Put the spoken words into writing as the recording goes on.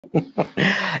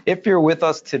If you're with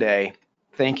us today,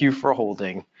 thank you for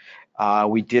holding.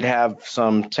 We did have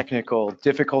some technical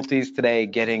difficulties today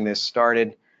getting this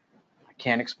started. I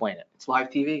can't explain it. It's live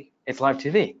TV. It's live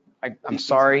TV. I'm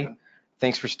sorry.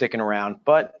 Thanks for sticking around.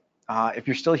 But if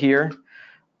you're still here,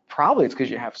 probably it's because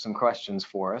you have some questions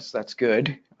for us. That's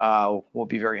good. We'll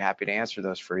be very happy to answer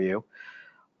those for you.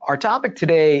 Our topic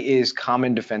today is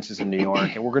common defenses in New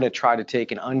York, and we're going to try to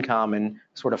take an uncommon,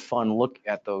 sort of fun look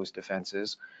at those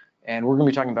defenses. And we're going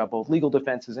to be talking about both legal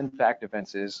defenses and fact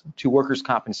defenses to workers'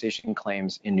 compensation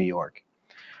claims in New York.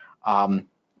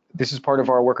 This is part of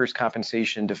our workers'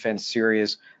 compensation defense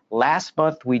series. Last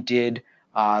month, we did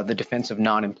the defense of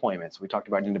non-employment. So we talked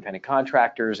about independent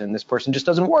contractors, and this person just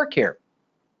doesn't work here.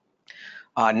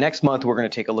 Next month, we're going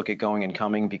to take a look at going and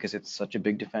coming because it's such a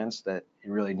big defense that it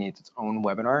really needs its own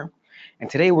webinar. And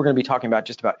today we're going to be talking about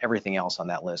just about everything else on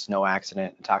that list: no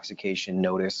accident, intoxication,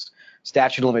 notice,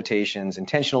 statute of limitations,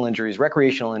 intentional injuries,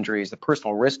 recreational injuries, the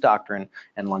personal risk doctrine,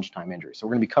 and lunchtime injuries. So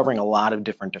we're going to be covering a lot of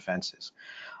different defenses.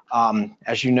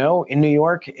 As you know, in New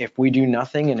York, if we do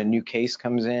nothing and a new case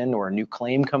comes in or a new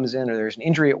claim comes in or there's an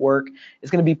injury at work, it's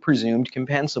going to be presumed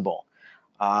compensable.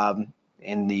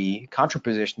 In the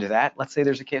contraposition to that, let's say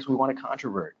there's a case we want to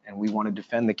controvert and we want to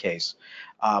defend the case.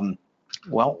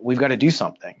 Well, we've got to do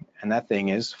something, and that thing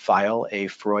is file a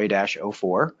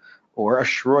FROI-04 or a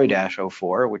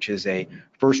SHROI-04, which is a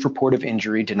first report of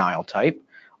injury denial type,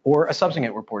 or a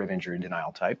subsequent report of injury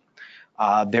denial type.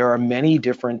 There are many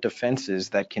different defenses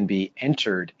that can be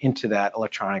entered into that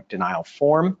electronic denial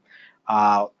form,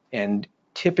 and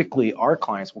typically our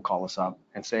clients will call us up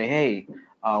and say, hey,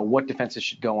 what defenses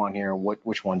should go on here,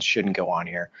 which ones shouldn't go on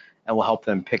here, and we'll help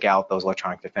them pick out those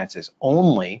electronic defenses.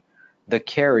 Only the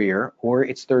carrier or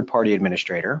its third-party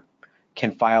administrator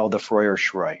can file the FROI or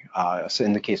SHROI. So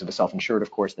in the case of a self-insured,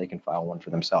 of course, they can file one for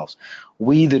themselves.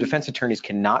 We, the defense attorneys,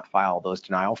 cannot file those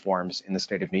denial forms in the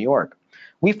state of New York.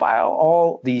 We file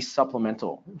all the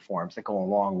supplemental forms that go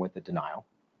along with the denial.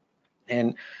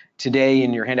 And today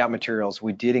in your handout materials,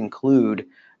 we did include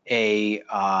a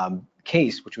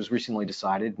case which was recently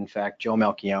decided. In fact, Joe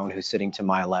Melchione, who's sitting to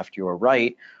my left, your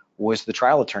right, was the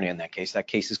trial attorney in that case. That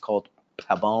case is called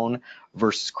Pabon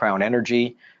versus Crown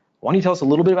Energy. Why don't you tell us a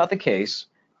little bit about the case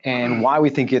and why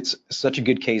we think it's such a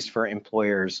good case for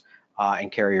employers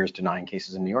and carriers denying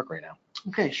cases in New York right now?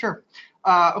 Okay, sure.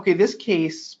 Okay, this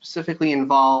case specifically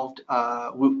involved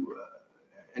an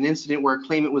incident where a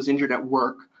claimant was injured at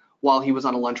work while he was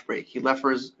on a lunch break. He left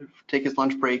for take his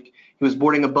lunch break. He was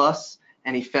boarding a bus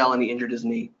and he fell and he injured his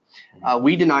knee.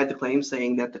 We denied the claim,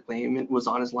 saying that the claimant was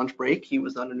on his lunch break. He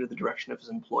was under the direction of his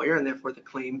employer, and therefore the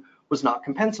claim was not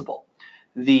compensable.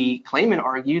 The claimant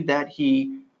argued that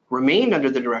he remained under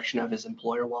the direction of his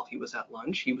employer while he was at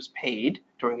lunch. He was paid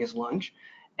during his lunch.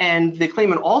 And the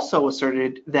claimant also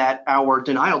asserted that our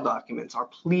denial documents, our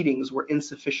pleadings, were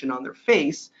insufficient on their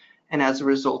face, and as a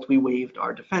result, we waived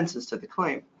our defenses to the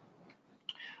claim.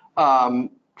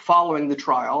 Following the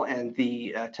trial and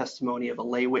the testimony of a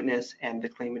lay witness and the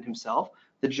claimant himself,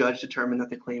 the judge determined that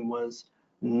the claim was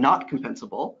not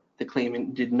compensable. The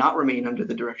claimant did not remain under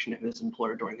the direction of his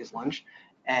employer during his lunch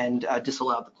and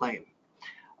disallowed the claim.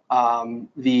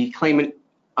 The claimant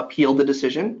appealed the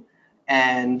decision,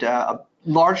 and a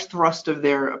large thrust of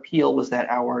their appeal was that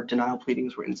our denial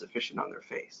pleadings were insufficient on their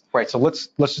face. Right, so let's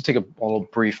just take a little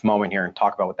brief moment here and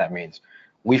talk about what that means.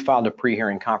 We filed a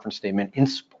pre-hearing conference statement in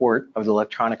support of the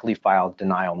electronically filed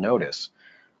denial notice.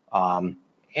 And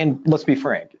let's be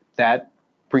frank, that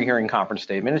pre-hearing conference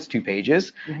statement, it's 2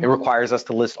 pages. It requires us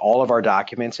to list all of our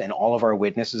documents and all of our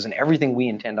witnesses and everything we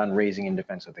intend on raising in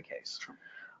defense of the case.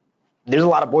 There's a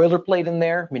lot of boilerplate in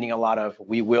there, meaning a lot of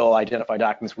we will identify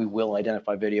documents, we will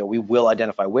identify video, we will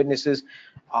identify witnesses.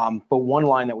 But one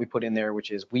line that we put in there, which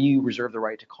is we reserve the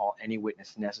right to call any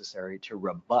witness necessary to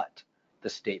rebut the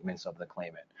statements of the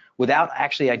claimant without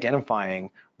actually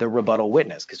identifying the rebuttal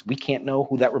witness, because we can't know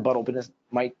who that rebuttal witness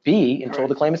might be until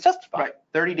the claimant testifies. Right.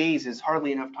 30 days is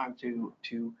hardly enough time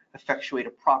to effectuate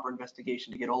a proper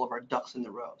investigation to get all of our ducks in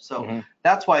the row. So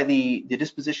that's why the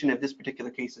disposition of this particular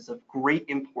case is of great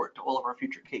import to all of our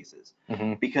future cases,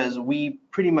 because we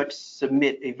pretty much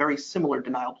submit a very similar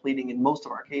denial pleading in most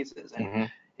of our cases. And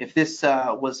if this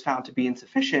was found to be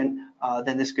insufficient,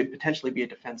 then this could potentially be a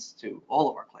defense to all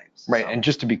of our claims. Right, and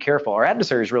just to be careful, our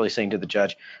adversary is really saying to the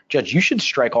judge, you should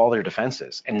strike all their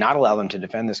defenses and not allow them to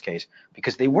defend this case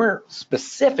because they weren't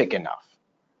specific enough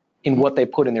in what they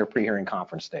put in their pre-hearing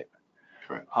conference statement.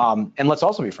 Correct. And let's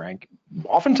also be frank,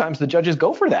 oftentimes the judges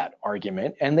go for that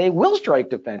argument and they will strike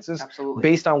defenses Absolutely.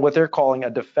 based on what they're calling a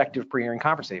defective pre-hearing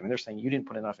conference statement. They're saying you didn't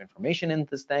put enough information in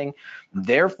this thing,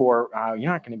 therefore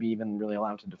you're not going to be even really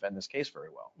allowed to defend this case very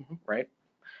well, right?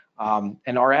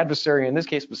 And our adversary in this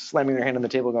case was slamming their hand on the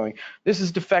table going, this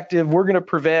is defective, we're going to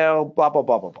prevail, blah, blah,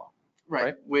 blah, blah, blah.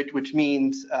 Right. Which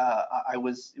means it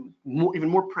was even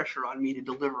more pressure on me to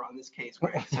deliver on this case,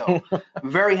 Greg. So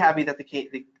very happy that the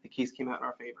case came out in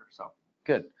our favor. So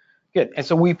good. And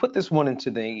so we put this one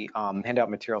into the handout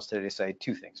materials today to say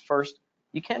two things. First,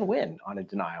 you can win on a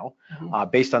denial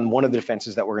based on one of the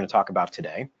defenses that we're going to talk about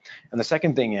today. And the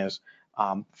second thing is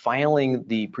filing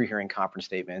the pre-hearing conference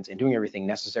statements and doing everything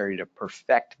necessary to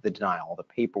perfect the denial, the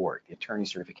paperwork, the attorney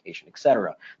certification, et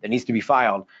cetera, that needs to be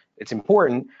filed. It's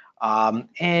important.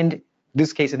 And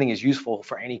this case, I think, is useful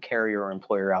for any carrier or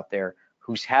employer out there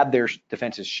who's had their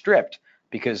defenses stripped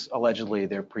because allegedly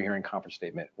their pre-hearing conference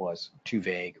statement was too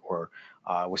vague or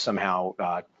was somehow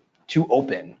too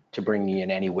open to bringing in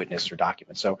any witness or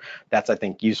document. So that's, I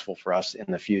think, useful for us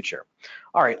in the future.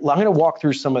 All right, well, I'm going to walk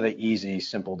through some of the easy,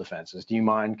 simple defenses. Do you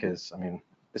mind? Because, I mean,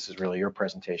 this is really your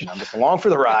presentation. I'm just along for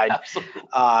the ride. absolutely.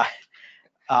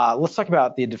 Let's talk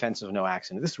about the defense of no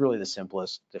accident. This is really the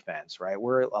simplest defense, right?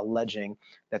 We're alleging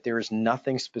that there is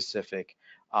nothing specific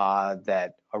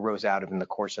that arose out of in the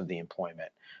course of the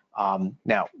employment.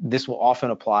 Now, this will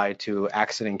often apply to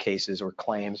accident cases or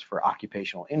claims for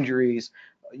occupational injuries,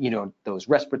 you know, those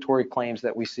respiratory claims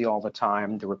that we see all the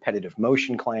time, the repetitive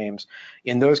motion claims.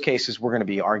 In those cases, we're going to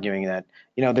be arguing that,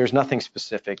 you know, there's nothing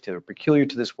specific to or peculiar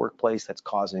to this workplace that's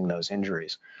causing those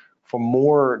injuries. For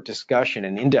more discussion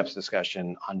and in-depth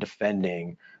discussion on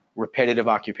defending repetitive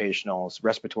occupationals,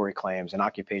 respiratory claims, and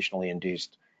occupationally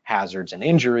induced hazards and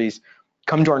injuries,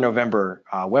 come to our November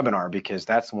webinar, because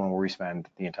that's the one where we spend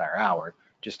the entire hour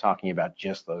just talking about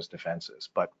just those defenses.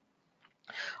 But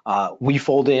we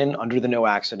fold in under the no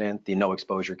accident, the no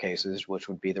exposure cases, which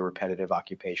would be the repetitive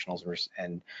occupationals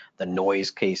and the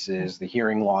noise cases, the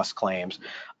hearing loss claims.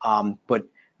 But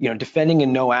you know, defending a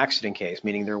no accident case,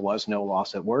 meaning there was no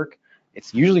loss at work,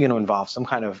 it's usually going to involve some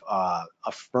kind of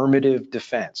affirmative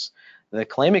defense. The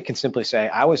claimant can simply say,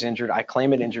 I was injured, I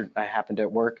claim it injured, I happened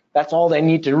at work. That's all they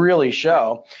need to really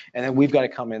show. And then we've got to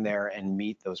come in there and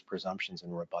meet those presumptions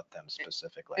and rebut them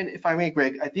specifically. And if I may,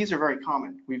 Greg, these are very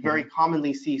common. We very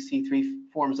commonly see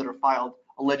C3 forms that are filed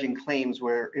alleging claims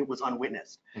where it was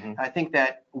unwitnessed. I think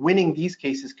that winning these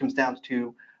cases comes down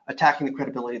to attacking the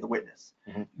credibility of the witness.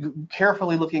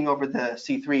 Carefully looking over the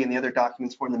C3 and the other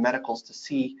documents for the medicals to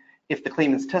see if the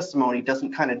claimant's testimony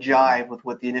doesn't kind of jive with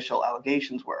what the initial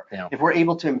allegations were. If we're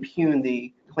able to impugn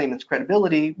the claimant's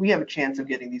credibility, we have a chance of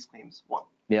getting these claims won.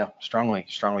 Yeah, strongly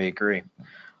agree.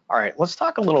 All right, let's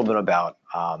talk a little bit about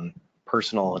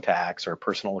personal attacks or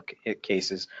personal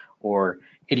cases or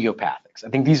idiopathics. I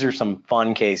think these are some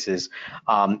fun cases.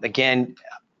 Again,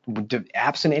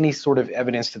 absent any sort of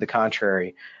evidence to the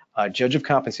contrary, a judge of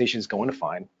compensation is going to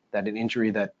find that an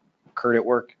injury that occurred at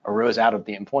work arose out of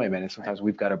the employment, and sometimes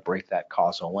we've got to break that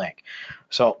causal link.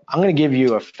 So I'm going to give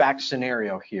you a fact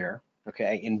scenario here,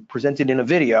 okay, and presented in a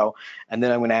video, and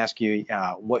then I'm going to ask you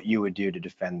what you would do to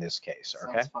defend this case,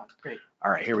 okay? Sounds fun. Great. All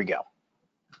right, here we go.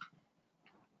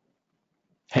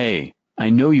 Hey, I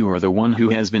know you are the one who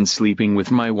has been sleeping with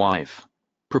my wife.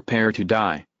 Prepare to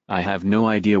die. I have no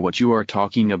idea what you are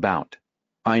talking about.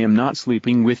 I am not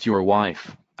sleeping with your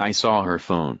wife. I saw her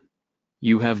phone.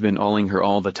 You have been calling her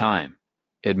all the time.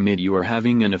 Admit you are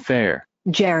having an affair.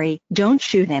 Jerry, don't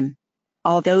shoot him.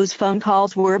 All those phone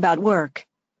calls were about work.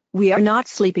 We are not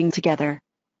sleeping together.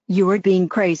 You are being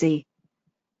crazy.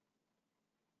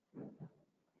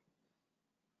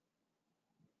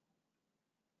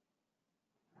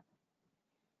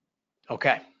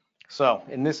 Okay, so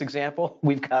in this example,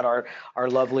 we've got our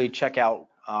lovely checkout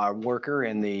worker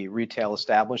in the retail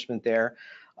establishment there.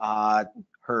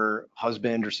 Her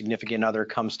husband or significant other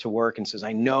comes to work and says,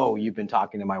 I know you've been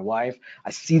talking to my wife. I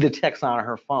see the text on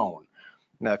her phone.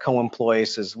 The co-employee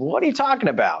says, well, what are you talking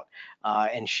about?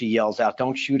 And she yells out,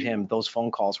 don't shoot him. Those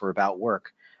phone calls were about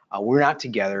work. We're not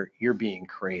together. You're being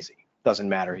crazy. Doesn't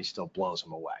matter. He still blows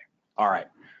him away. All right.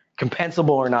 Compensable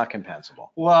or not compensable?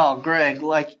 Well, Greg,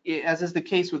 like as is the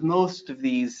case with most of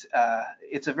these,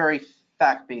 it's a very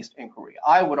fact-based inquiry.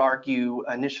 I would argue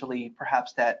initially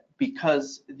perhaps that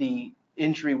because the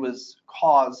injury was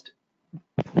caused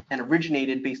and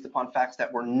originated based upon facts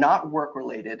that were not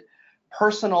work-related,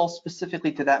 personal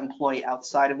specifically to that employee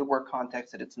outside of the work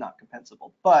context, that it's not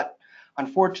compensable. But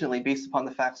unfortunately, based upon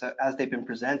the facts as they've been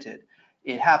presented,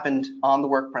 it happened on the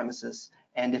work premises.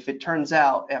 And if it turns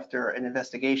out after an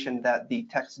investigation that the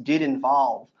text did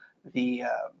involve the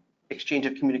exchange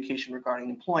of communication regarding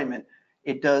employment,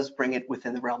 it does bring it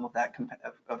within the realm of that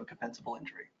of a compensable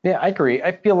injury. Yeah, I agree.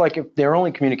 I feel like if their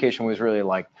only communication was really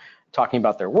like talking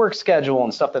about their work schedule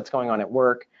and stuff that's going on at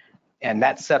work, and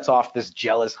that sets off this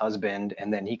jealous husband,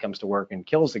 and then he comes to work and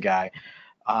kills the guy.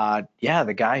 Yeah,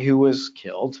 the guy who was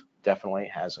killed definitely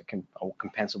has a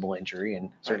compensable injury, and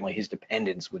certainly his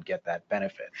dependents would get that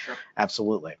benefit. Sure.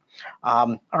 Absolutely.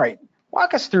 All right,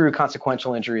 walk us through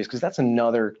consequential injuries, because that's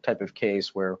another type of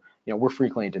case where we're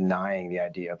frequently denying the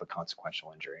idea of a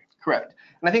consequential injury. Correct.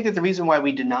 And I think that the reason why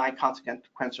we deny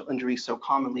consequential injuries so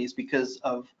commonly is because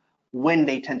of when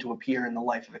they tend to appear in the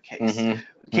life of a case.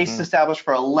 The case is established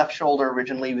for a left shoulder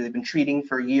originally. They've been treating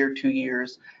for a year, 2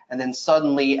 years, and then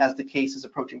suddenly, as the case is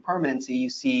approaching permanency, you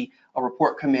see a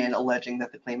report come in alleging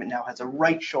that the claimant now has a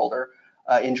right shoulder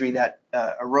injury that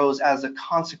arose as a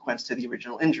consequence to the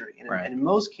original injury. And in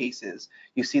most cases,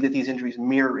 you see that these injuries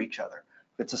mirror each other.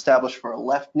 If it's established for a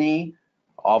left knee,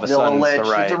 all of a sudden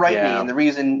it's the right yeah. knee. And the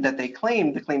reason that the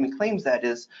claimant claims that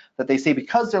is that they say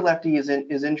because their left knee is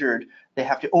injured, they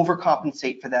have to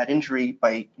overcompensate for that injury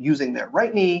by using their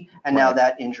right knee, and now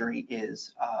that injury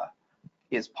is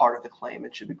part of the claim.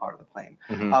 It should be part of the claim.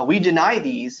 We deny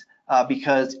these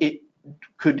because it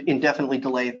could indefinitely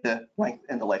delay the length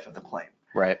and the life of the claim.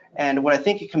 Right. And what I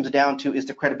think it comes down to is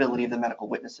the credibility of the medical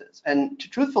witnesses. And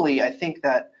truthfully, I think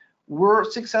that we're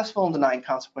successful in denying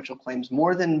consequential claims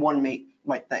more than one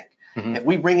might think. If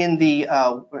we bring in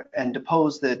and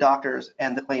depose the doctors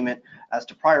and the claimant as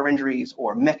to prior injuries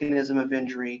or mechanism of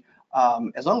injury,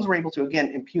 as long as we're able to,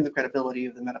 again, impugn the credibility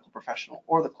of the medical professional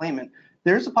or the claimant,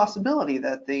 there's a possibility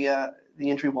that the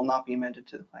injury will not be amended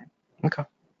to the claim. Okay.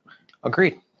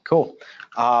 Agreed. Cool.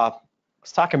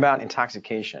 Let's talk about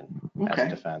intoxication as a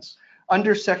defense.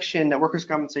 Under section Workers'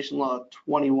 Compensation Law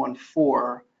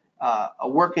 21.4, a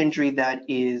work injury that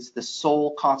is the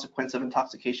sole consequence of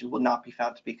intoxication will not be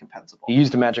found to be compensable. You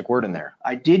used a magic word in there.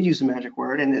 I did use a magic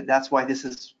word, and that's why this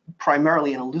is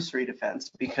primarily an illusory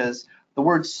defense, because the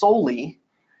word solely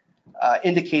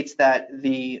indicates that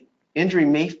the injury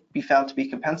may be found to be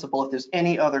compensable if there's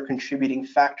any other contributing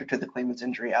factor to the claimant's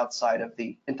injury outside of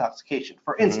the intoxication.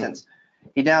 For instance,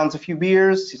 he downs a few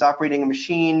beers, he's operating a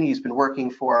machine, he's been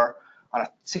working on a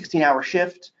 16-hour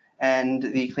shift, and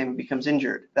the claimant becomes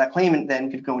injured. That claimant then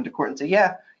could go into court and say,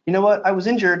 yeah, you know what, I was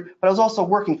injured, but I was also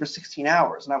working for 16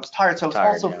 hours and I was tired, so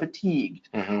I was also fatigued.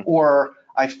 Or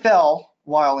I fell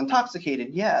while intoxicated,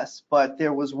 yes, but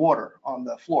there was water on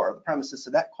the floor of the premises, so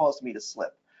that caused me to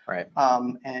slip. Right.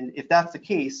 And if that's the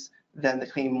case, then the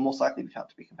claim will most likely be found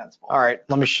to be compensable. All right,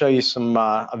 let me show you some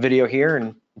a video here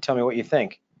and tell me what you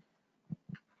think.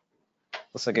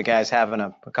 Looks like a guy's having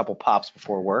a couple pops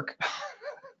before work.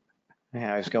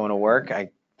 Yeah, he's going to work. I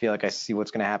feel like I see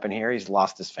what's going to happen here. He's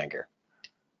lost his finger.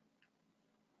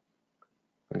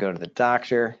 We go to the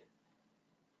doctor.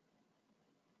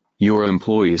 Your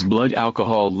employee's blood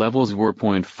alcohol levels were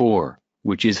 0.4,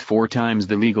 which is 4 times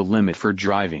the legal limit for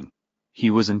driving. He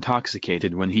was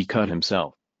intoxicated when he cut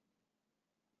himself.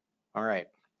 All right.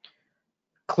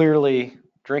 Clearly,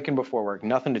 drinking before work,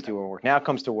 nothing to do with work. Now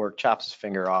comes to work, chops his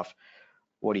finger off.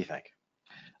 What do you think?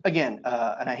 Again,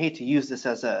 and I hate to use this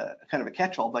as a kind of a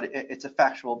catch-all, but it's a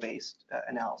factual-based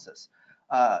analysis.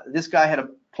 This guy had a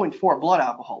 0.4 blood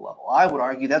alcohol level. I would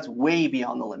argue that's way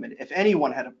beyond the limit. If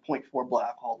anyone had a 0.4 blood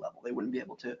alcohol level, they wouldn't be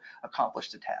able to accomplish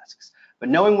the tasks. But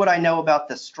knowing what I know about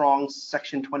the strong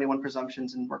Section 21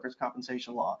 presumptions in workers'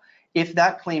 compensation law, if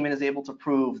that claimant is able to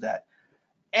prove that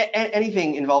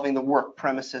anything involving the work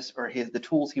premises or the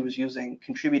tools he was using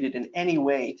contributed in any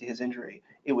way to his injury,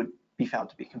 it would be found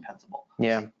to be compensable.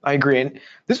 Yeah, I agree. And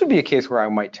this would be a case where I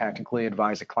might tactically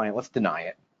advise a client, let's deny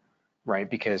it, right?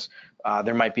 Because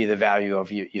there might be the value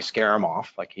of you scare him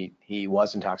off, like he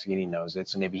was intoxicated, he knows it,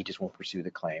 so maybe he just won't pursue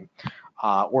the claim.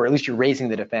 Or at least you're raising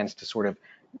the defense to sort of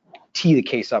tee the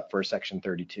case up for Section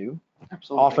 32.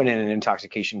 Absolutely. Often in an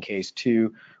intoxication case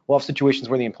too, we'll have situations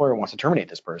where the employer wants to terminate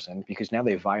this person because now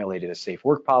they violated a safe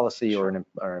work policy or an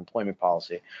employment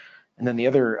policy. And then the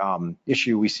other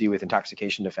issue we see with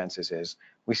intoxication defenses is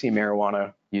we see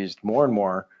marijuana used more and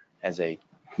more as a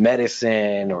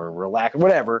medicine or relax,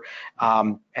 whatever.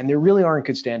 And there really aren't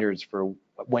good standards for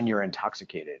when you're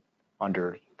intoxicated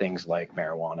under things like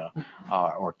marijuana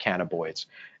or cannabinoids.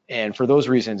 And for those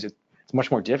reasons, it's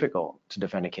much more difficult to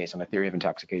defend a case on a theory of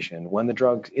intoxication when the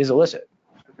drug is illicit.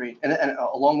 Agreed. And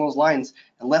along those lines,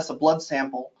 unless a blood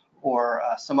sample or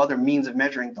some other means of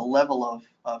measuring the level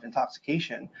of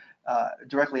intoxication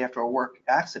directly after a work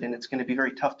accident, it's going to be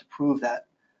very tough to prove that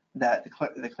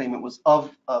the claimant was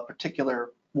of a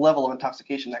particular level of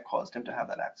intoxication that caused him to have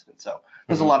that accident. So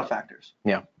there's a lot of factors.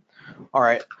 Yeah. All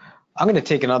right. I'm going to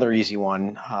take another easy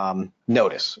one,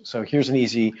 notice. So here's an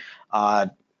easy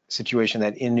situation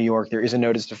that in New York, there is a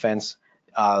notice defense.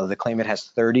 The claimant has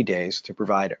 30 days to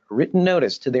provide written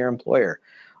notice to their employer.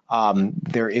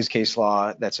 There is case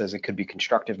law that says it could be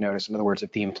constructive notice. In other words,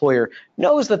 if the employer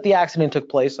knows that the accident took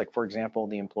place, like for example,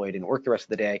 the employee didn't work the rest of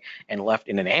the day and left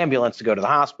in an ambulance to go to the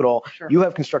hospital, Sure. you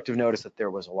have constructive notice that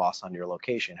there was a loss on your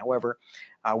location. However,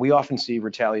 we often see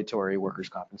retaliatory workers'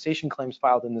 compensation claims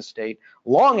filed in the state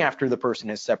long after the person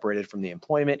has separated from the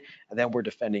employment, and then we're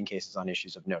defending cases on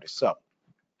issues of notice. So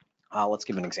let's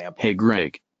give an example. Hey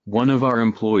Greg, one of our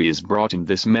employees brought in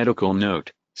this medical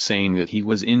note, saying that he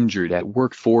was injured at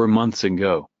work 4 months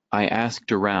ago. I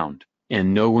asked around,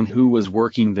 and no one who was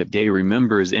working that day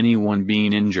remembers anyone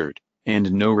being injured,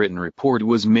 and no written report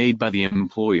was made by the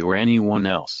employee or anyone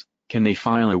else. Can they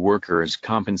file a workers'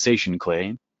 compensation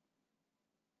claim?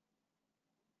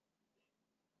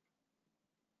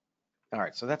 All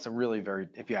right, so that's a really very,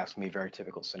 if you ask me, very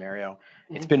typical scenario.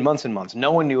 It's been months and months.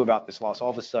 No one knew about this loss. All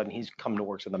of a sudden, he's come to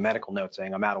work with a medical note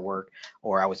saying, I'm out of work,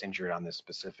 or I was injured on this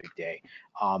specific day.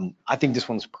 I think this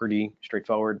one's pretty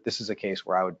straightforward. This is a case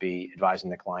where I would be advising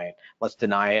the client, let's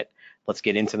deny it. Let's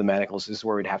get into the medicals. This is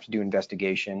where we'd have to do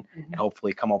investigation and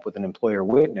hopefully come up with an employer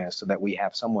witness so that we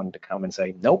have someone to come and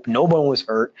say, nope, no one was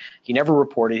hurt. He never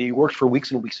reported. He worked for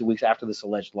weeks and weeks and weeks after this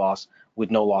alleged loss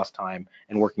with no lost time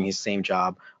and working his same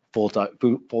job. Full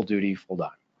duty, full time.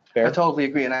 Fair? I totally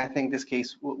agree, and I think this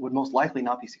case would most likely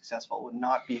not be successful, would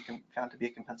not be found to be a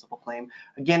compensable claim.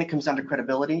 Again, it comes down to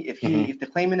credibility. If the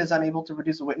claimant is unable to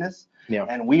produce a witness,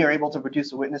 and we are able to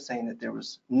produce a witness saying that there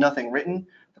was nothing written,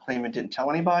 the claimant didn't tell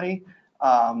anybody,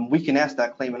 we can ask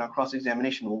that claimant on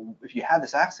cross-examination, well, if you had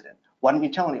this accident, why didn't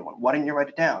you tell anyone? Why didn't you write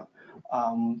it down?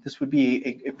 This would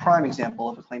be a prime example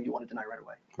of a claim you want to deny right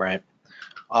away.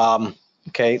 Right.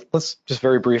 Okay, let's just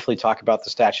very briefly talk about the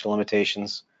statute of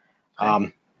limitations.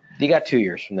 You got 2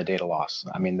 years from the date of loss.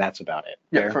 I mean, that's about it.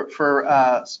 Yeah,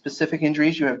 for specific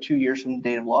injuries, you have 2 years from the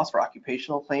date of loss. For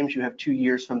occupational claims, you have 2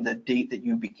 years from the date that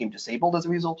you became disabled as a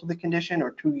result of the condition,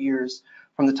 or 2 years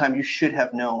from the time you should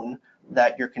have known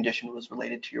that your condition was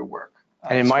related to your work.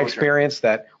 And in my experience,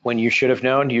 that when you should have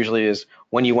known usually is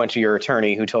when you went to your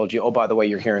attorney who told you, oh, by the way,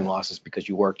 your hearing loss is because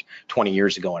you worked 20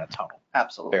 years ago in a tunnel.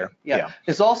 Absolutely. Fair? Yeah.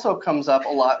 This also comes up a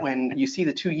lot when you see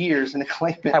the 2 years and the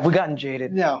claimant. Have we gotten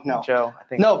jaded? No, Joe, I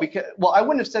think. No, because, well, I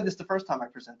wouldn't have said this the first time I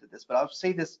presented this, but I'll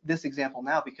say this example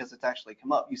now because it's actually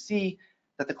come up. You see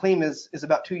that the claim is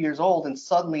about 2 years old, and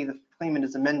suddenly the claimant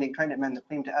is trying to amend the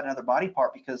claim to add another body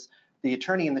part because the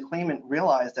attorney and the claimant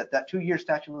realize that 2-year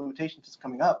statute of limitations is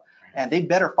coming up, and they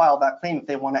better file that claim if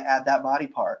they want to add that body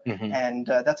part. And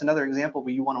that's another example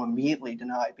where you want to immediately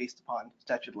deny based upon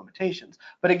statute of limitations.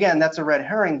 But again, that's a red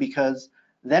herring because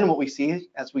then what we see,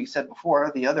 as we said before,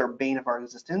 the other bane of our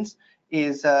existence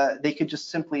is they could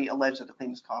just simply allege that the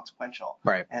claim is consequential.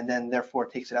 Right. And then therefore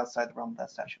takes it outside the realm of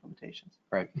that statute of limitations.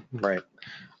 Right, right.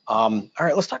 All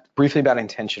right, let's talk briefly about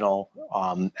intentional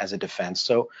as a defense.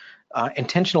 So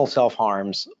intentional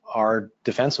self-harms are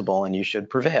defensible and you should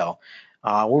prevail.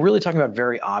 We're really talking about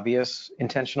very obvious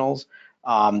intentionals,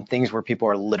 things where people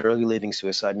are literally leaving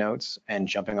suicide notes and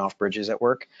jumping off bridges at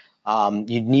work.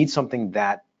 You need something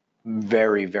that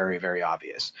very, very, very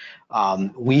obvious.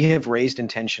 We have raised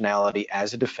intentionality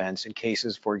as a defense in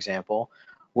cases, for example,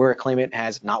 where a claimant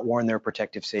has not worn their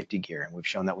protective safety gear. And we've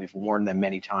shown that we've warned them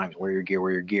many times, wear your gear,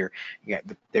 wear your gear. Yeah,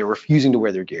 they're refusing to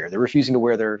wear their gear. They're refusing to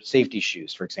wear their safety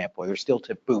shoes, for example, or their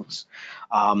steel-tip boots.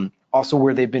 Also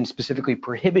where they've been specifically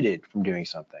prohibited from doing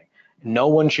something. No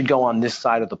one should go on this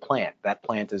side of the plant. That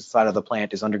side of the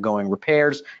plant is undergoing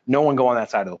repairs. No one go on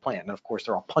that side of the plant. And of course,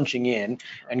 they're all punching in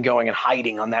and going and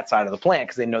hiding on that side of the plant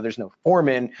because they know there's no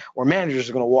foreman or managers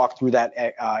are going to walk through that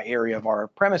area of our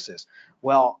premises.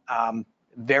 Well,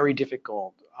 very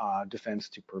difficult defense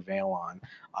to prevail on,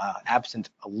 absent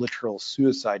a literal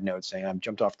suicide note saying I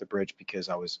jumped off the bridge because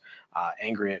I was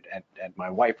angry at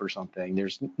my wife or something.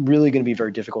 There's really going to be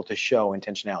very difficult to show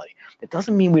intentionality. That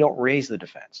doesn't mean we don't raise the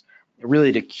defense.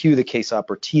 Really to cue the case up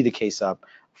or tee the case up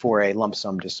for a lump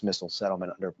sum dismissal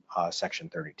settlement under Section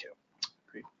 32.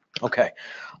 Great. Okay,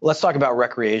 let's talk about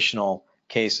recreational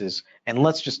cases, and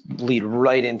let's just lead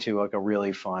right into like a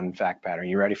really fun fact pattern.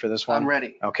 You ready for this one? I'm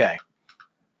ready. Okay.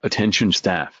 Attention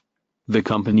staff. The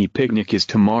company picnic is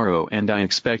tomorrow and I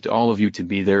expect all of you to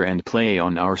be there and play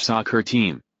on our soccer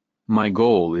team. My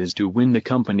goal is to win the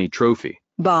company trophy.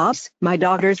 Boss, my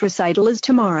daughter's recital is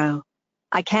tomorrow.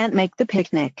 I can't make the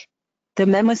picnic. The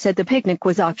memo said the picnic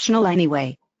was optional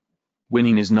anyway.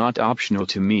 Winning is not optional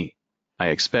to me. I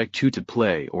expect you to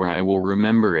play or I will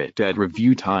remember it at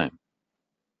review time.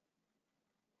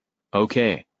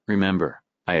 Okay, remember,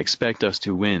 I expect us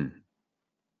to win.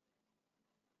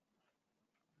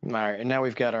 All right, and now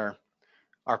we've got our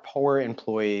poor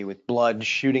employee with blood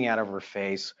shooting out of her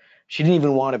face. She didn't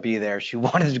even want to be there. She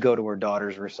wanted to go to her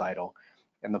daughter's recital.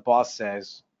 And the boss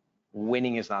says,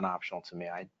 winning is not optional to me.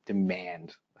 I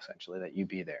demand essentially that you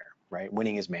be there, right?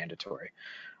 Winning is mandatory.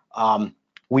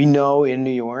 We know in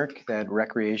New York that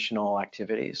recreational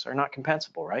activities are not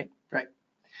compensable, right? Right.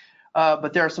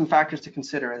 But there are some factors to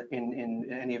consider in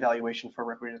any evaluation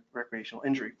for recreational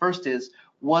injury. First is,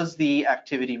 was the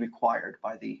activity required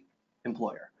by the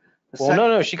employer? Well,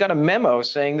 no, she got a memo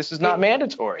saying this is not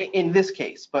mandatory. In this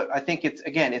case, but I think it's,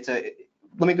 again,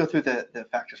 let me go through the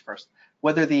factors first.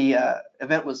 Whether the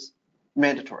event was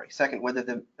mandatory. Second, whether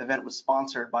the event was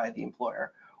sponsored by the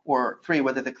employer. Or three,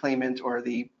 whether the claimant or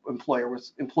the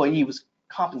employee was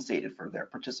compensated for their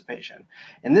participation.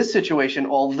 In this situation,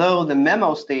 although the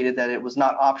memo stated that it was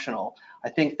not optional, I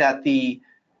think that the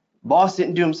boss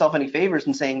didn't do himself any favors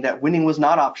in saying that winning was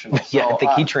not optional. Yeah, So, I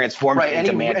think he transformed it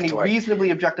into mandatory. Any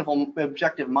reasonably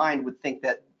objective mind would think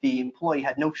that the employee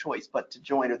had no choice but to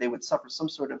join, or they would suffer some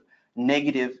sort of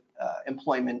negative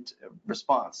employment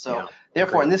response. So Yeah,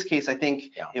 therefore, agreed. in this case, I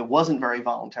think it wasn't very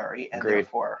voluntary, and Agreed.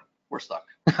 therefore we're stuck.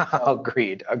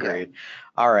 Agreed. Yeah.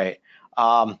 All right.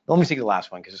 Let me take the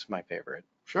last one because this is my favorite.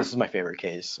 Sure. This is my favorite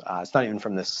case. It's not even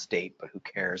from this state, but who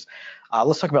cares?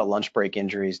 Let's talk about lunch break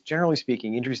injuries. Generally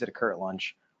speaking, injuries that occur at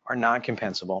lunch are not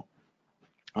compensable,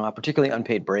 particularly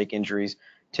unpaid break injuries,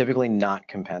 typically not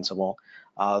compensable.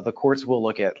 The courts will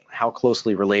look at how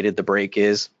closely related the break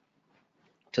is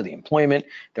to the employment.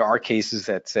 There are cases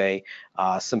that say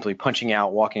simply punching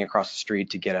out, walking across the street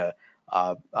to get a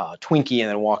Twinkie and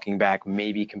then walking back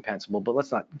may be compensable, but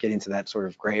let's not get into that sort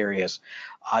of gray areas.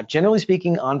 Generally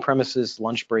speaking, on-premises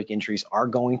lunch break injuries are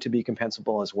going to be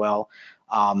compensable as well.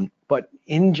 But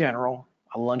in general,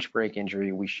 a lunch break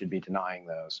injury, we should be denying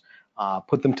those.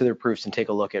 Put them to their proofs and take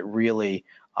a look at really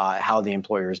how the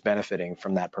employer is benefiting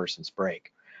from that person's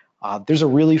break. There's a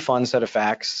really fun set of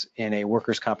facts in a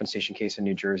workers' compensation case in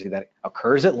New Jersey that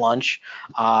occurs at lunch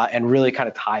and really kind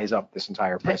of ties up this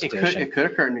entire presentation. It could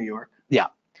occur in New York. Yeah.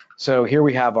 So here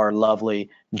we have our lovely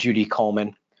Judy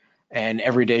Coleman, and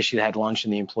every day she had lunch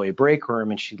in the employee break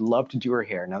room, and she loved to do her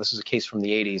hair. Now, this is a case from the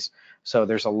 80s, so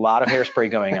there's a lot of hairspray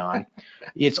going on.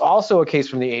 It's also a case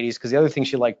from the 80s because the other thing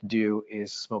she liked to do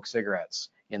is smoke cigarettes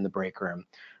in the break room.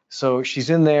 So she's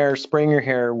in there spraying her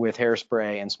hair with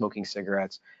hairspray and smoking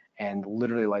cigarettes and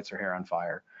literally lights her hair on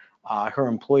fire. Her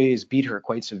employees beat her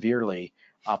quite severely,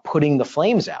 putting the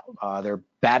flames out. They're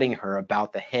batting her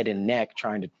about the head and neck,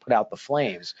 trying to put out the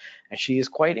flames. And she is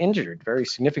quite injured, very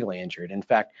significantly injured. In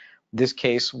fact, this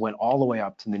case went all the way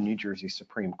up to the New Jersey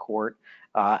Supreme Court.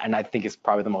 And I think it's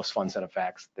probably the most fun set of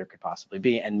facts there could possibly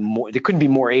be. And more, there couldn't be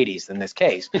more 80s than this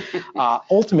case.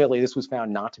 Ultimately, this was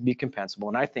found not to be compensable.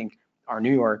 And I think our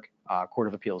New York Court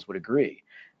of Appeals would agree.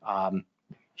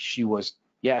 She was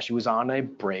on a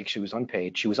break. She was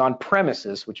unpaid. She was on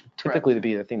premises, which would typically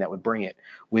be the thing that would bring it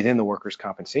within the workers'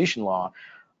 compensation law.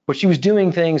 But she was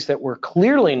doing things that were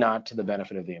clearly not to the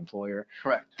benefit of the employer.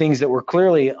 Correct. Things that were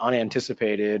clearly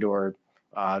unanticipated or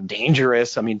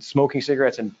dangerous. I mean, smoking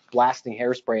cigarettes and blasting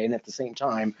hairspray and at the same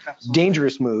time,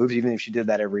 dangerous moves, even if she did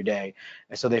that every day.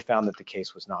 And so they found that the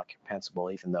case was not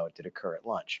compensable, even though it did occur at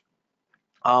lunch.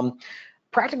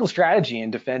 Practical strategy in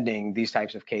defending these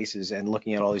types of cases and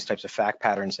looking at all these types of fact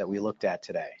patterns that we looked at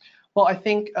today. Well, I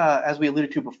think, as we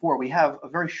alluded to before, we have a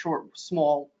very short,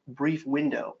 small, brief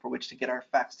window for which to get our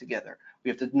facts together. We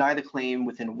have to deny the claim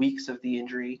within weeks of the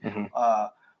injury.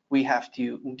 We have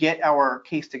to get our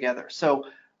case together. So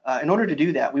in order to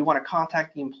do that, we want to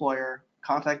contact the employer,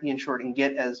 contact the insured, and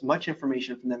get as much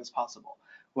information from them as possible.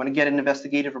 We want to get an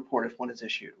investigative report if one is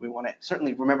issued. We want to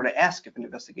certainly remember to ask if an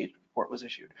investigative report was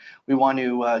issued. We want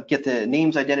to get the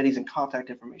names, identities, and contact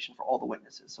information for all the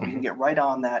witnesses. So we can get right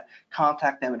on that,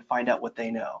 contact them, and find out what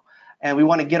they know. And we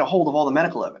want to get a hold of all the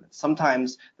medical evidence.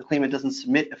 Sometimes the claimant doesn't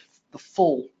submit the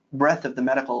full breadth of the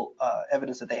medical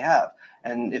evidence that they have.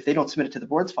 And if they don't submit it to the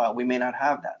board's file, we may not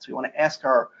have that. So we want to ask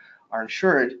our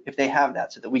insured if they have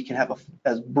that, so that we can have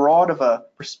as broad of a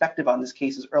perspective on this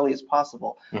case as early as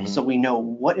possible, so we know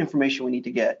what information we need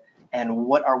to get and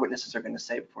what our witnesses are going to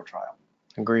say before trial.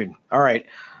 Agreed. All right.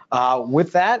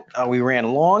 With that, we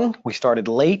ran long. We started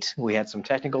late. We had some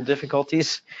technical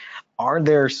difficulties. Are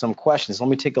there some questions? Let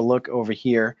me take a look over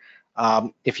here.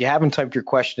 If you haven't typed your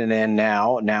question in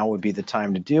now would be the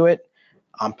time to do it.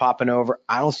 I'm popping over.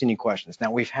 I don't see any questions.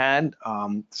 Now, we've had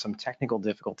some technical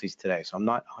difficulties today, so I'm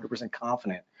not 100%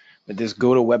 confident that this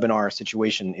GoToWebinar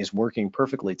situation is working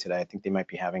perfectly today. I think they might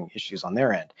be having issues on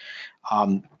their end.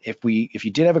 If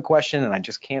you did have a question and I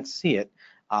just can't see it,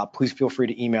 please feel free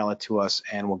to email it to us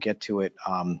and we'll get to it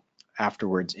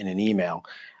afterwards in an email.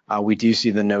 We do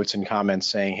see the notes and comments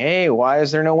saying, hey, why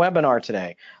is there no webinar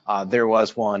today? There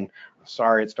was one.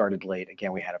 Sorry, it started late.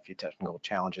 Again, we had a few technical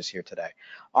challenges here today.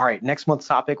 All right, next month's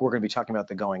topic, we're going to be talking about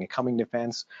the going and coming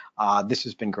defense. This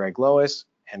has been Greg Lois,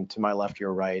 and to my left,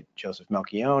 your right, Joseph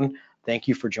Melchione. Thank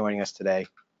you for joining us today.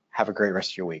 Have a great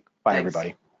rest of your week. Bye, Thanks.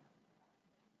 everybody.